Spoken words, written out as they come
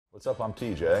What's up? I'm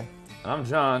TJ. And I'm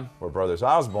John. We're brothers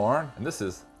Osborne. And this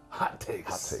is Hot Takes.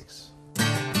 Hot Takes.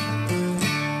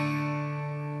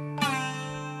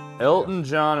 Elton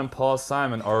John and Paul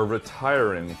Simon are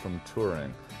retiring from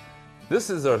touring.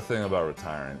 This is our thing about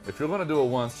retiring. If you're going to do it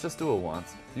once, just do it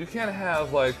once. You can't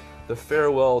have like the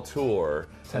farewell tour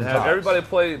and have everybody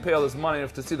pay all this money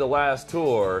to see the last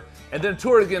tour and then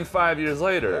tour it again 5 years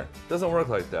later. Yeah. Doesn't work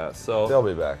like that. So they'll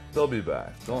be back. They'll be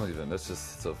back. Don't even. That's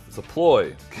just it's a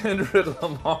ploy. Kendrick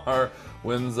Lamar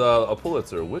wins a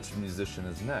Pulitzer. Which musician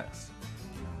is next?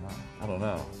 I don't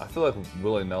know. I feel like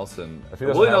Willie Nelson.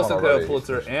 Willie Nelson could have a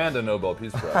Pulitzer and a Nobel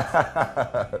Peace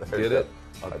Prize. Get it?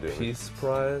 A Peace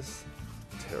Prize?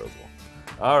 Terrible.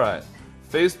 All right.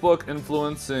 Facebook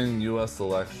influencing U.S.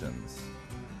 elections.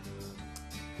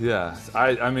 Yeah,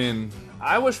 I mean,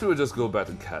 I wish we would just go back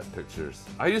to cat pictures.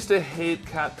 I used to hate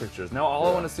cat pictures. Now all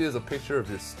I want to see is a picture of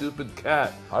your stupid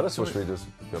cat. I just wish we'd just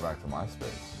go back to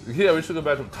MySpace. Yeah, we should go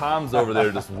back to Tom's over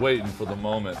there just waiting for the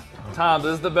moment. Tom,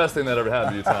 this is the best thing that ever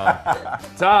happened to you, Tom.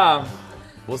 Tom,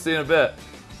 we'll see you in a bit.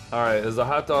 All right, is a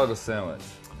hot dog a sandwich?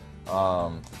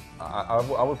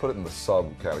 I would put it in the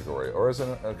subcategory, or is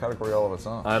it a category all of its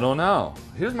own? I don't know.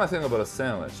 Here's my thing about a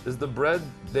sandwich. Is the bread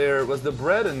there, was the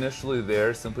bread initially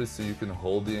there simply so you can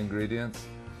hold the ingredients,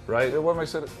 right? Yeah, what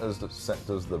makes it, does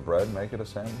the bread make it a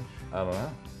sandwich? I don't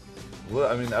know.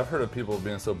 Well, I mean, I've heard of people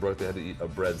being so broke they had to eat a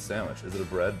bread sandwich. Is it a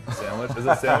bread sandwich? Is it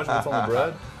a sandwich with on the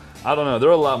bread? I don't know. There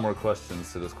are a lot more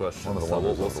questions to this question. One of the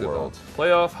wonders of the world.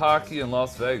 Playoff hockey in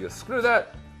Las Vegas. Screw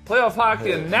that. Playoff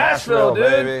hockey in Nashville, dude.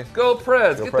 Baby. Go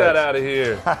Preds. Go Get Preds. that out of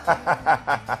here.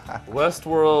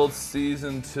 Westworld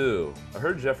Season 2. I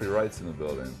heard Jeffrey Wright's in the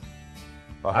building.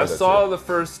 I saw the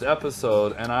first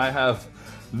episode, and I have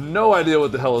no idea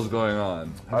what the hell is going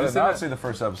on. I did not see the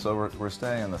first episode. We're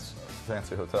staying in this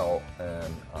fancy hotel,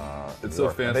 and it's so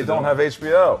fancy. And they don't have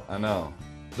HBO. I know.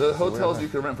 The hotels you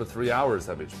can rent for 3 hours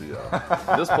have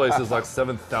HBO. This place is like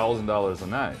 $7,000 a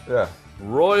night. Yeah.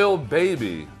 Royal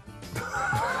Baby.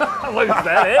 Like, is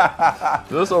that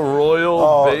it? Is this a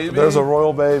royal baby? There's a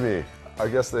royal baby. I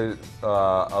guess they,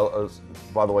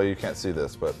 by the way, you can't see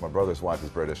this, but my brother's wife is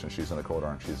British, and she's in the corner,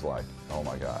 and she's like, oh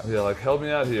my God. Yeah, like, help me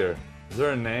out here. Is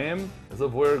there a name? Is it a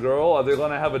boy or girl? Are they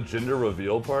going to have a gender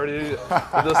reveal party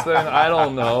for this thing? I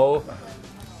don't know.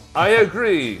 I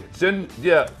agree.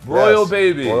 Royal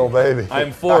baby. Royal baby.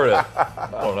 I'm for it. I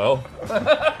don't know.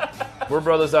 We're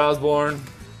brothers Osborne.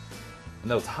 And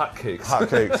that was Hot Cakes. Hot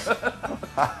Cakes.